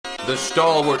the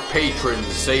stalwart patrons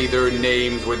say their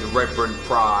names with reverent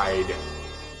pride.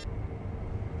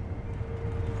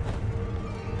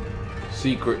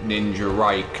 Secret Ninja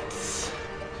Rights.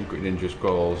 Secret Ninja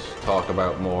Scrolls talk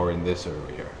about more in this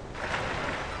area.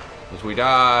 As we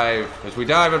dive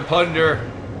and plunder.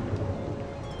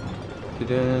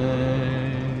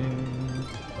 Today.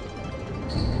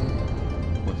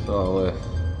 What's all this?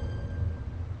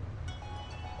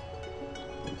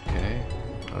 Okay.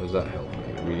 How does that help me?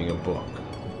 Reading a book.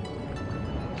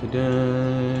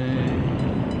 Today.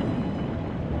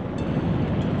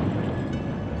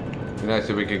 It'd be nice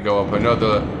if we could go up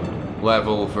another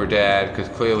level for Dad, because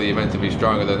clearly you're meant to be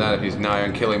stronger than that if he's nigh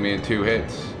on killing me in 2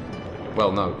 hits.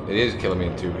 Well, no, it is killing me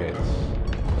in 2 hits.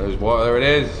 There's water, there it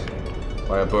is!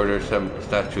 By a bird or some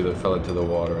statue that fell into the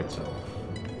water itself.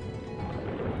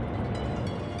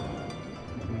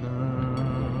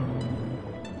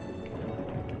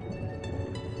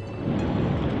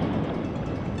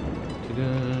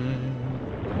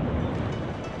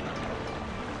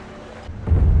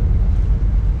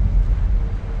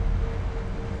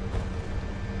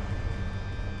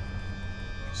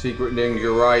 Secret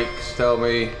Ninja Rikes tell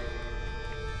me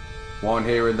one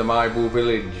here in the Maibu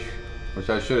village, which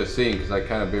I should have seen because I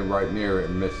kind of been right near it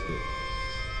and missed it.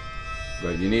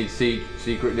 But you need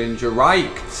Secret Ninja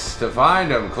Rikes to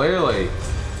find them, clearly.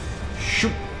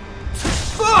 Shoot!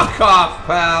 Fuck off,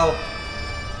 pal!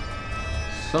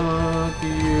 Suck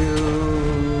you.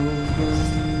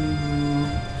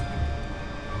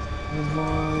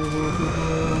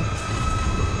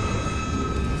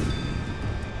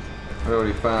 I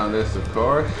already found this, of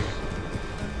course.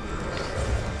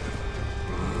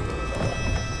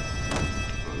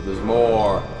 There's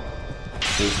more.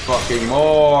 There's fucking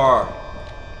more.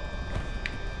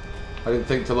 I didn't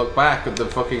think to look back at the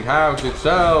fucking house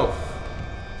itself.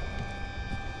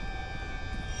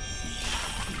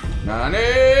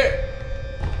 Nani?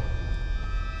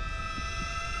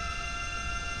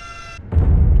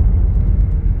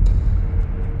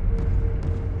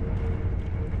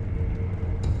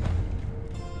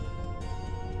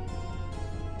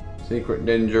 Secret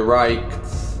Ninja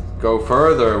Rights go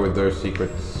further with their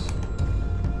secrets.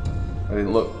 I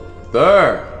didn't look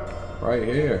there, right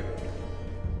here.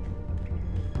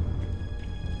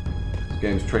 This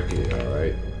game's tricky, all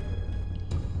right.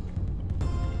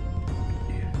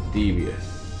 Yeah, devious.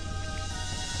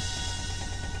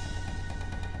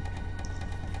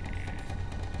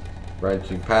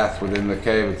 Branching paths within the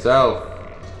cave itself.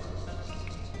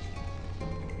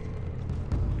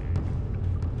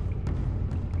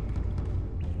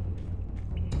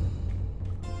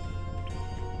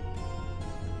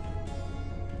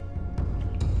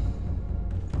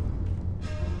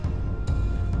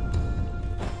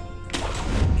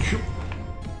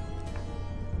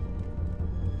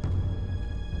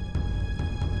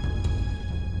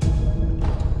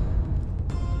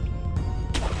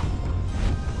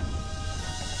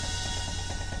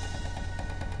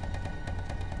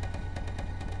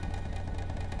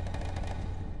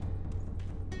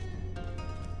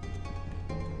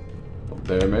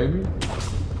 There, maybe?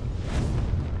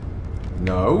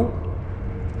 No.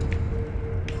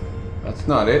 That's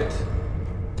not it.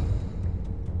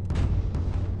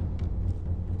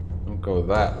 Don't go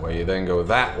that way, you then go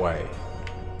that way.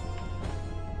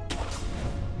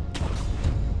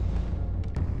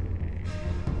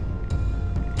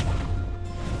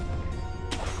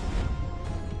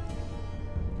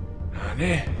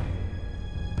 Honey.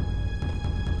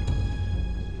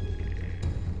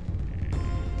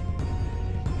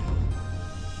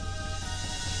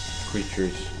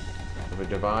 Creatures of a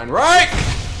divine right!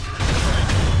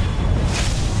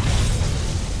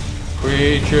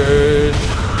 Creatures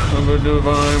of a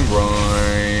divine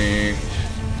right.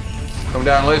 Come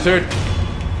down, lizard.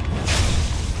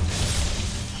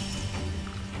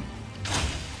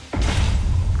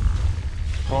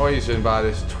 Poisoned by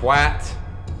this twat.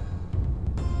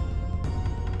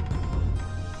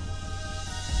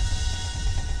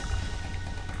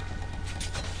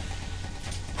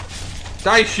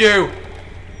 Dice you!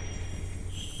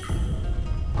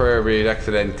 Prayer read,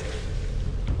 excellent.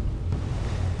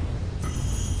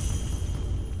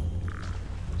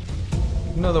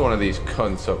 Another one of these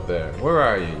cunts up there. Where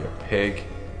are you, you pig?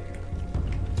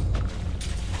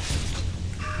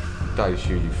 Dice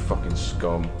you, you fucking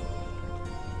scum.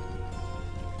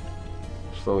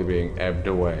 Slowly being ebbed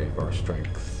away of our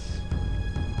strength.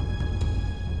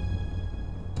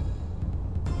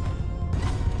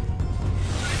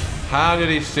 How did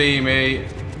he see me?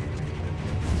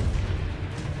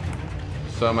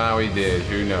 Somehow he did,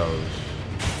 who knows?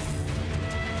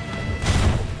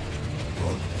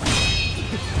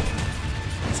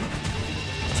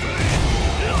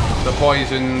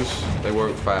 poisons, they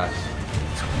work fast.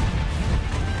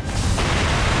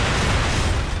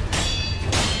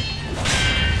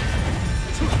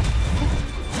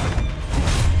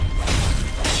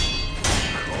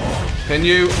 Pin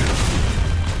you.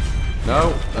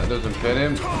 No, that doesn't pin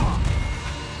him.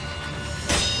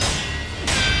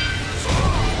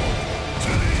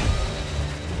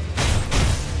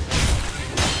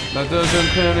 That doesn't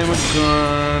pin him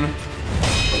again.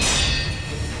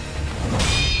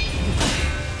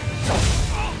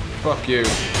 Fuck you.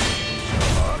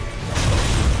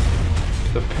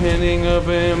 The pinning of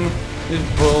him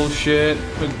is bullshit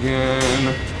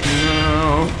again.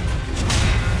 No.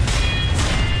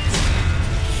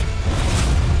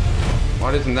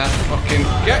 Why doesn't that fucking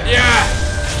get ya?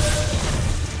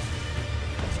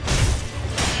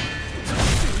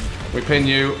 We pin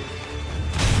you.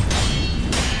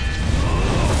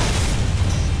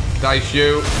 Dice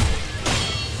you.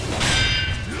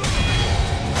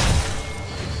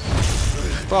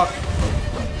 Fuck.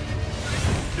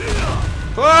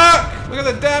 Fuck! Look at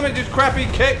the damage his crappy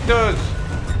kick does.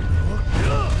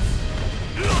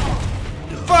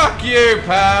 Fuck you,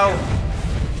 pal.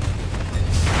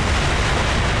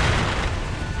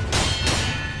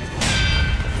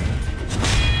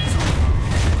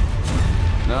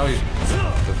 No, he's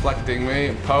deflecting me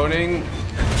and poning.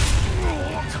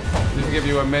 Just give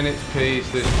you a minute's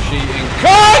peace, this cheating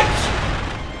cunt!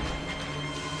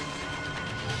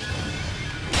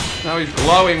 Now he's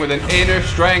glowing with an inner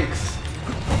strength.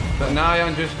 That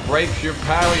Nyan just breaks your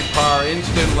parry power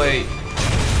instantly.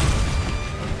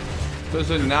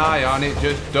 Doesn't Nyan, it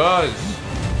just does.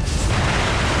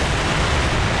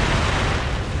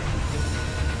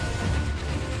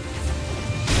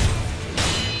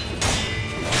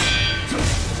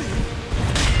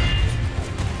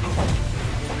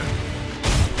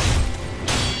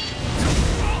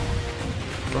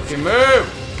 Fucking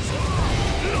move!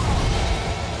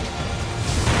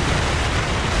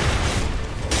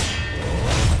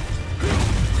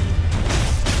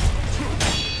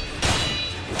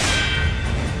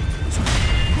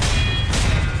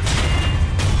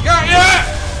 Got ya!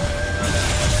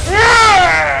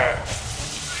 Yeah!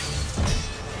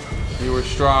 You were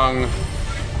strong.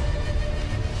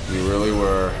 You really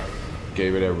were.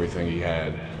 Gave it everything he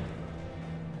had.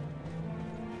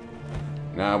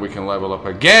 Now we can level up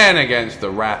again against the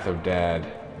Wrath of Dad.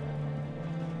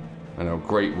 I know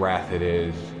great wrath it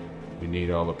is. We need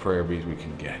all the prayer beads we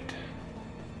can get.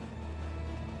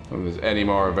 If there's any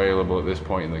more available at this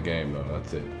point in the game though,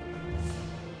 that's it.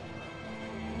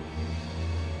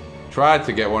 Tried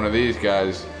to get one of these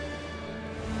guys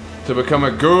to become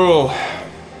a ghoul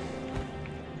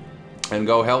and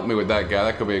go help me with that guy.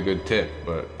 That could be a good tip,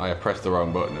 but I pressed the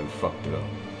wrong button and fucked it up.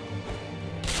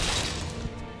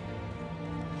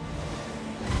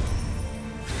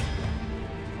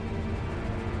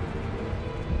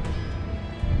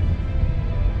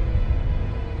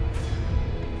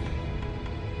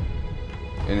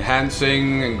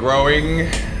 Enhancing and growing.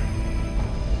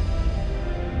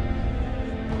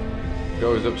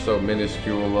 Goes up so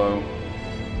minuscule though.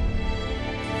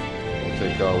 We'll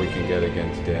take all we can get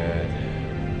against Dad.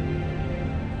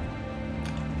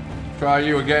 Try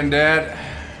you again, Dad.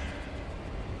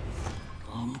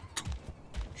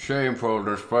 Shameful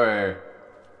despair.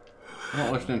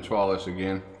 Not listening to all this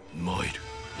again. Might.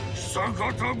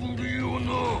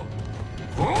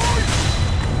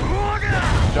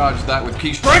 Dodge that with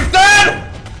key strength, Dad!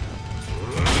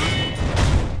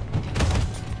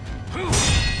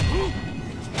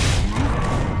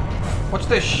 What's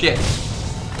this shit?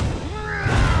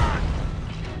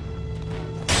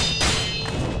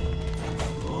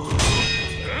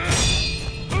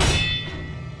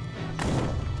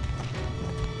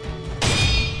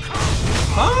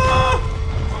 Huh?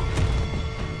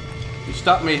 You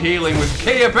stopped me healing with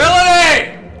key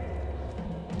ability!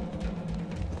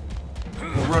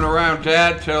 We'll run around,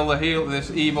 Dad, till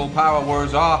this evil power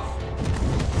wears off.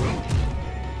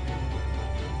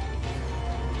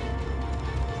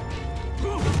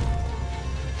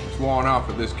 It's worn off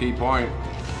at this key point.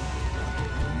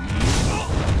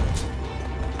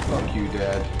 Fuck you,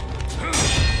 Dad.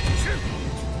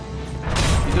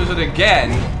 He does it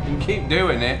again, and keep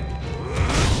doing it.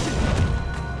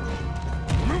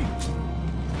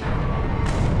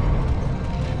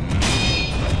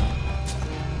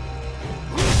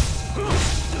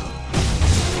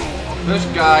 This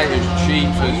guy is cheap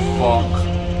as fuck.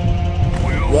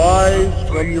 Rise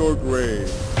from your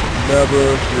grave.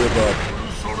 Never give up.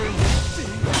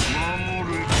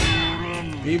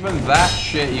 Even that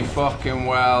shitty fucking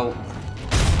well.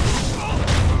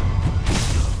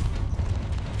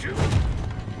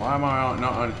 Why am I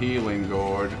not on healing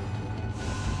gourd?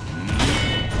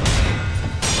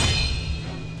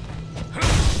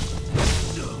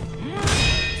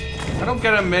 I don't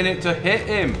get a minute to hit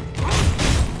him.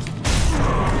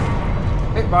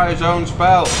 Hit by his own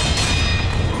spell.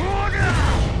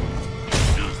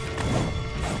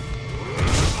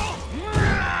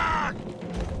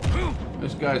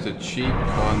 This guy's a cheap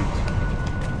cunt.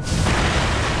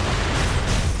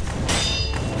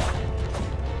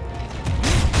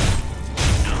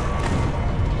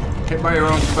 Hit by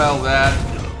your own spell, Dad.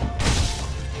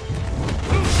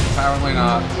 Apparently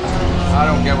not. I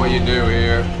don't get what you do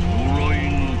here.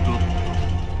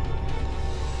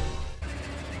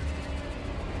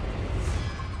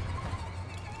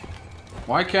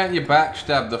 Why can't you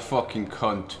backstab the fucking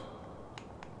cunt?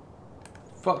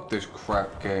 Fuck this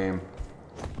crap game.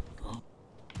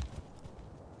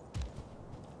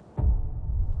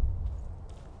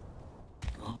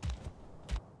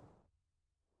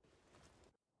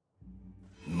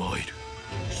 Might.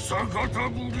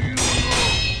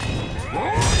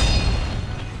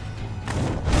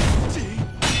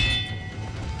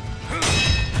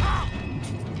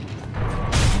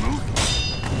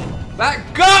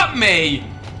 That got me!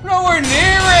 Nowhere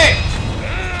near it!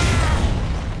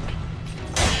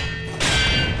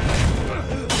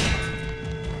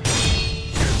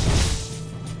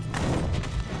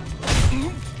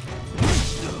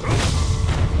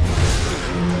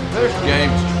 This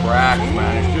game's trash,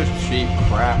 man. It's just cheap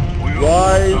crap.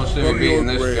 Rise Don't see me from beating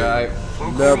your this grave. guy.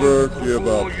 Never give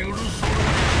up.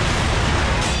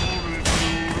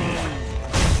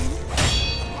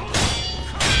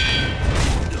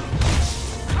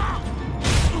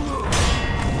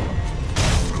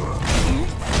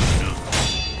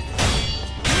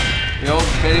 The old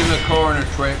hit in the corner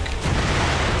trick.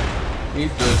 He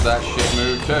does that shit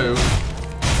move too.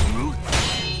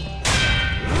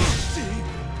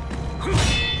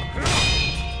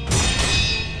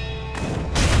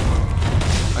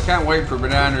 I can't wait for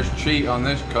Banana's cheat on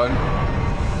this cunt.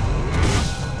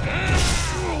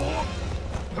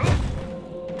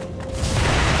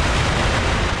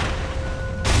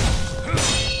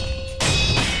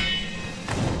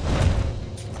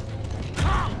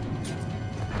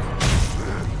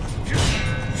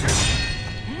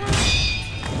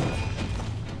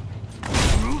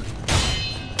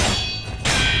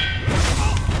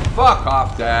 Fuck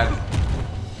off, Dad.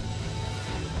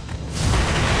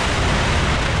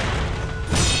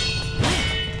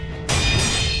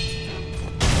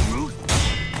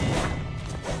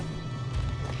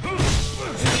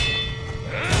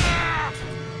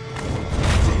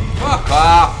 Fuck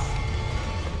off.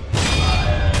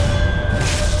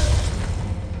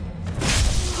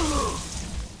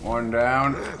 One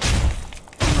down.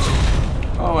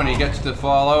 Oh, and he gets to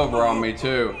fall over on me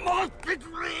too.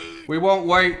 We won't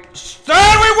wait.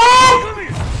 Stand, we won't!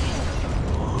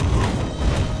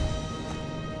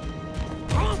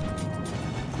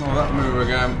 Oh, that move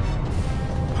again.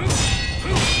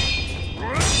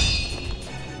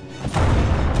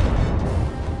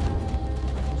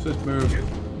 What's this move?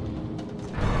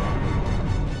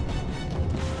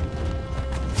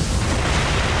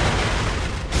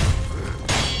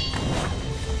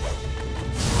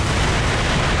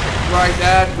 Right,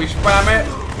 Dad, we spam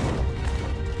it.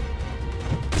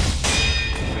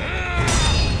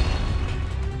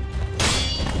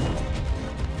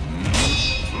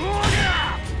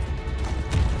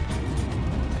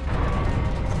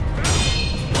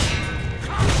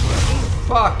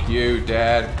 Fuck you,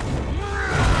 Dad.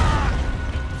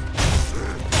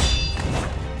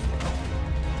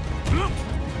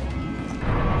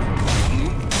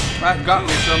 That got me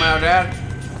somehow, Dad.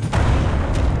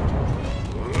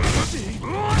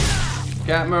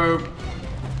 Can't move.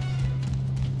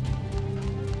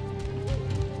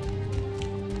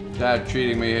 Dad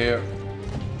cheating me here.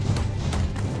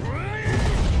 I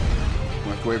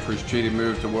have to wait for his cheating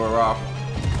move to wear off.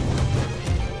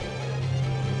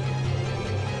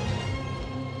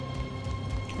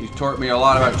 He's taught me a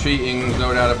lot about cheating, there's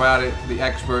no doubt about it. The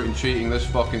expert in cheating, this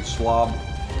fucking slob.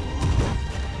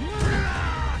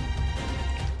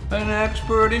 An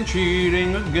expert in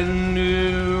cheating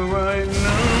again right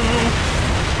now.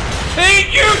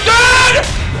 Cheat you, Dad!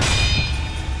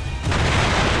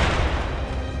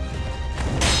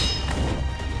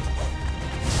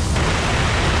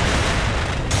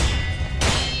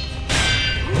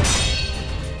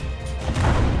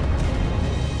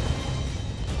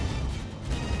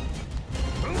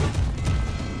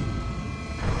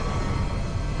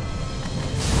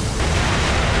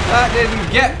 That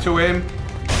didn't get to him.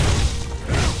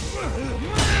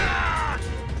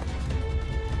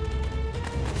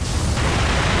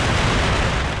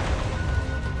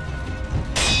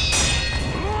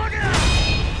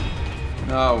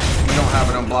 Oh, we don't have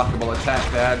an unblockable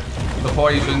attack, Dad. The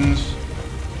poisons.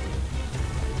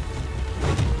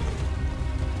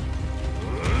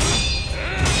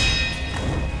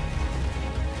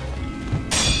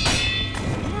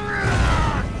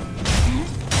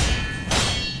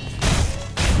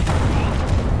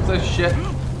 What's this shit?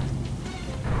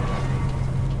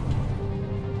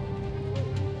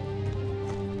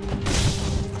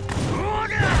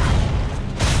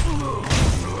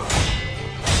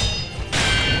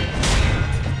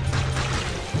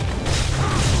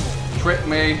 Trick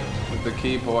me with the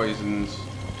key poisons.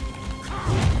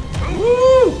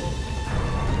 Woo!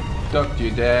 Ducked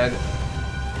you, Dad.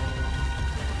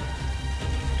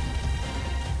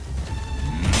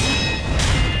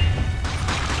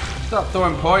 Stop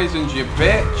throwing poisons, you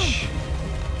bitch!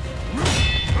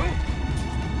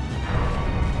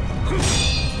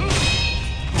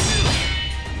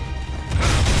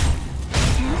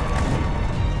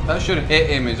 That should have hit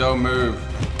him, his own move.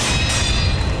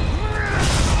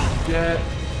 Jet.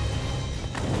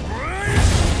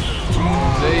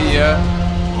 See ya.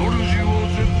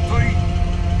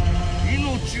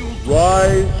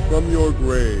 Rise from your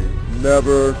grave.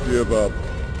 Never give up.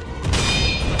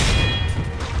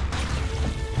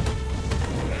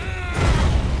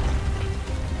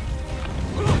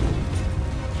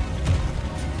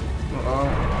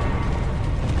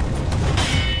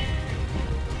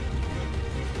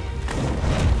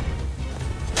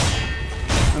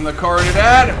 In the corridor,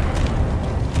 Dad.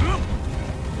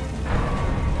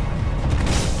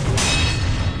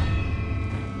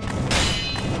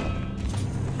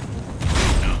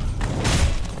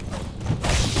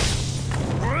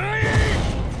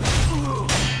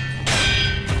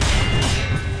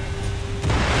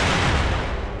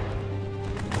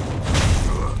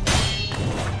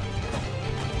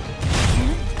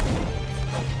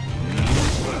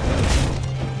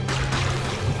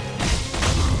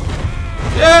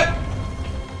 Yeah.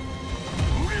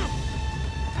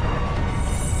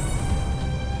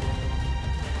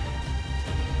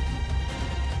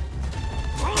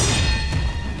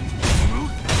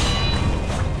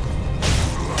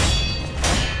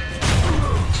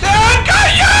 Dad got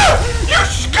you! You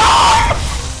scum!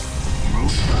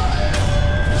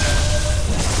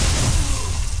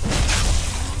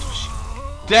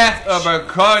 Death of a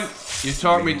cunt! You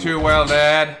taught me too well,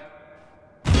 Dad.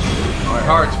 My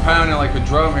heart's pounding like a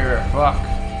drum here. Fuck.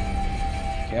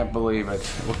 Can't believe it.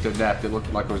 I looked at that. It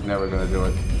looked like I was never gonna do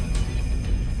it.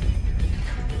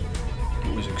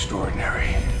 It was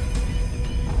extraordinary.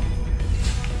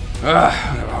 I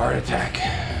have a heart attack.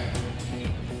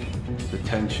 The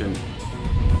tension.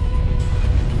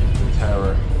 The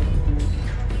terror.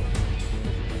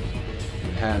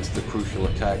 Enhance the crucial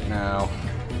attack now.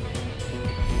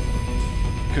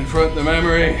 Confront the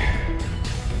memory.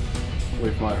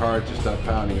 Wait for my heart to stop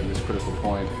pounding at this critical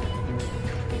point.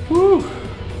 Woo!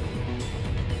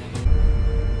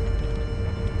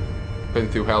 Been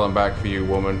through hell and back for you,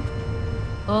 woman.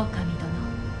 Are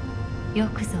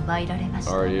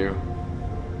you?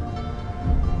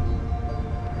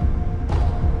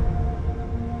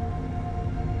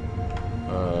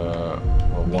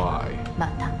 Well, why?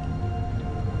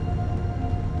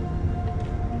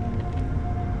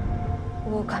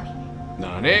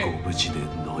 Nani?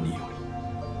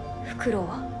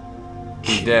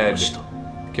 He's dead.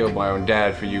 Killed my own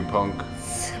dad for you, punk.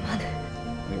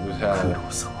 It was hell.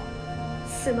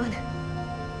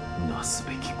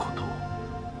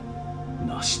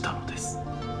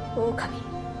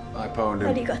 I pwned him.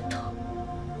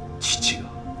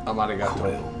 Amarigato.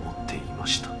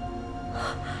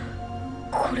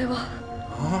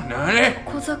 Oh, Nani?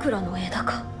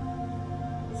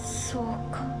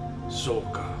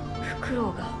 Soka.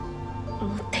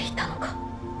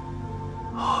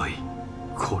 はい、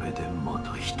これでま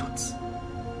た一つ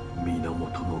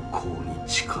源の甲に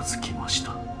近づきまし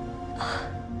た。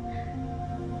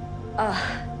ああ、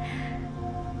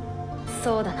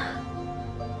そうだな、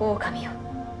狼よ。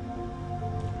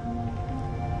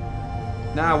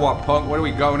Now what, punk? Where do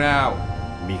we go now?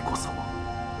 巫女様、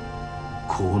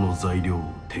甲の材料を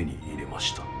手に入れま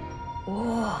した。お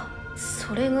お、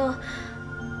それが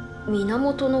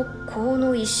源の甲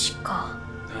の石か。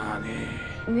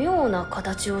妙な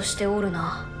形をしておる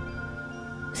な。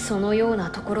そのよう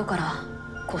なところから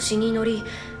腰に乗り、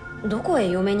どこへ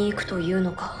嫁に行くという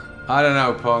のか。I don't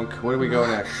know, punk. Where do we go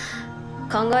next?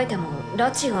 考えても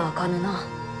拉致が開かぬな。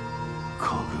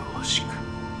かぐわしく。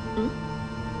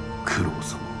九郎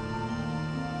様、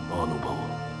あの場は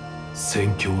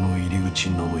戦況の入り口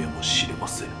なのやもしれま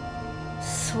せん。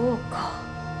そうか。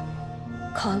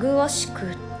かぐわし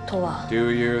くとは、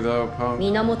Do you though, punk?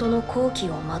 源の好機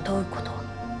をまとうこと。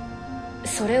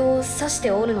それを指して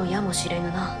おるのやもしれぬ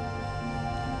な。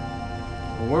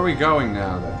Well, where are we going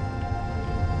now then?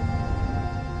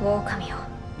 狼よ。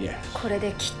Yes. これ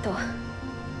できっと。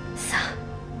さあ。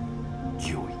御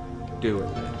意。Do it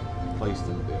then. Place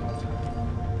them there.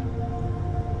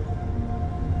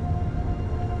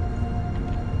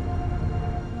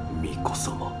 巫女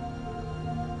様。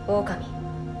狼。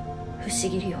不思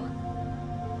議よ。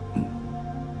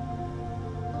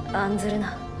案ずる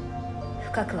な。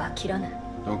深くは切らぬ。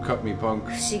Don't cut me, punk.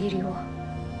 不思議を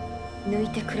抜い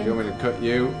てくれ You ぬ want me か。 to cut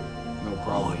you? No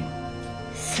は problem. い。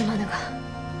すまぬが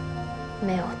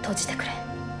目を閉じてくれ。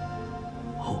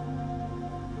は。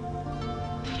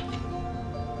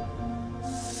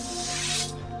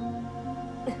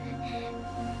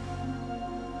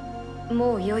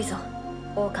もう良いぞ、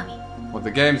狼。 What, the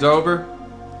game's over?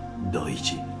 大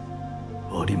事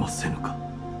ありませぬか。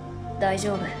大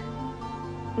丈夫。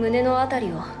胸のあた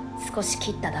りを少し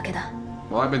切っただけだ。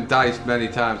 Well, I've been diced many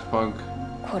times, punk.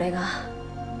 これが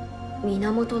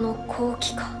源の好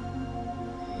機か。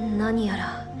何や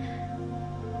ら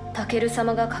タケル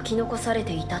様が書き残され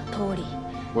ていた通り、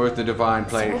 Where's the divine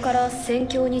そこ place? から宣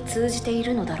教に通じてい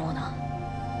るのだろうな。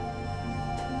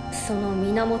その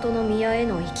源の宮へ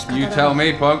の生き You 方 tell だ。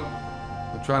 me, punk.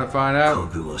 I'm trying to find か out.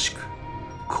 ぐわしく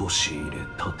腰入れ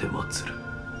立てまつる。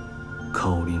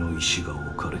香りの石が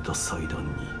置かれた祭壇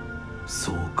に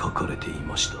そう書かれてい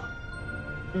ました。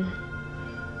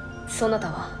そなた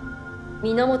は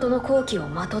源の好機を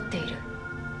まとっている。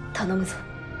頼むぞ、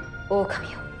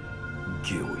狼よ。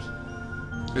御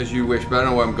意。 As you wish, but I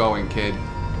know where I'm going, kid.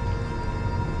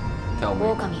 Tell me.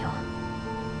 狼よ。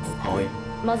は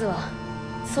い。まずは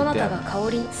そなたが香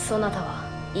り。そなたは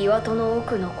岩戸の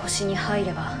奥の腰に入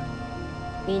れば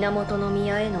源の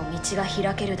宮への道が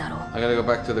開けるだろう。 I gotta go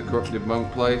back to the corrupted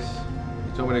monk place.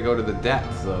 You told me to go to the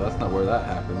depths, though. That's not where that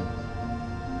happened.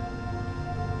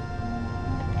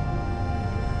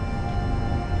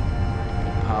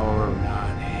 Power of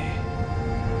Nani.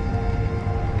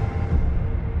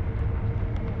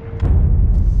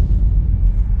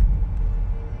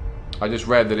 I just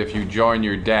read that if you join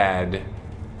your dad,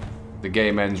 the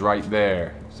game ends right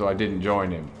there. So I didn't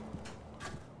join him.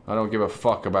 I don't give a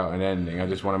fuck about an ending. I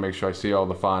just want to make sure I see all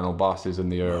the final bosses in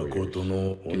the areas. Did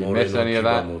you miss any of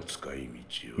that?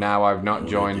 Now I've not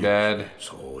joined Dad.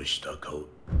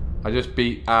 I just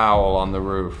beat Owl on the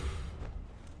roof.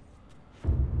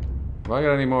 Have I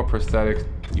got any more prosthetics,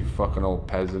 you fucking old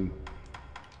peasant?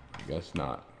 I guess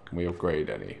not. Can we upgrade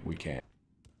any? We can't.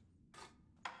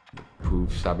 Improve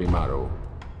Sabimaru.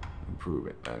 Improve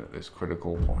it then at this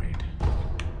critical point.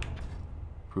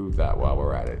 Prove that while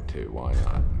we're at it too, why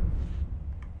not?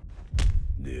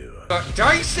 A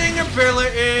dicing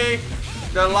ability,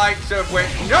 the likes of which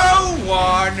no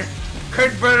one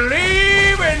could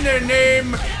believe in the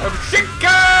name of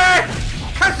Shika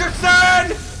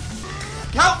Kazusan!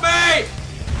 Help me!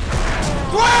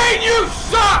 Dwayne, you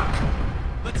suck!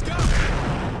 Let's go!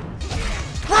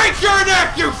 Break your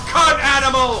neck, you cunt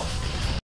animal!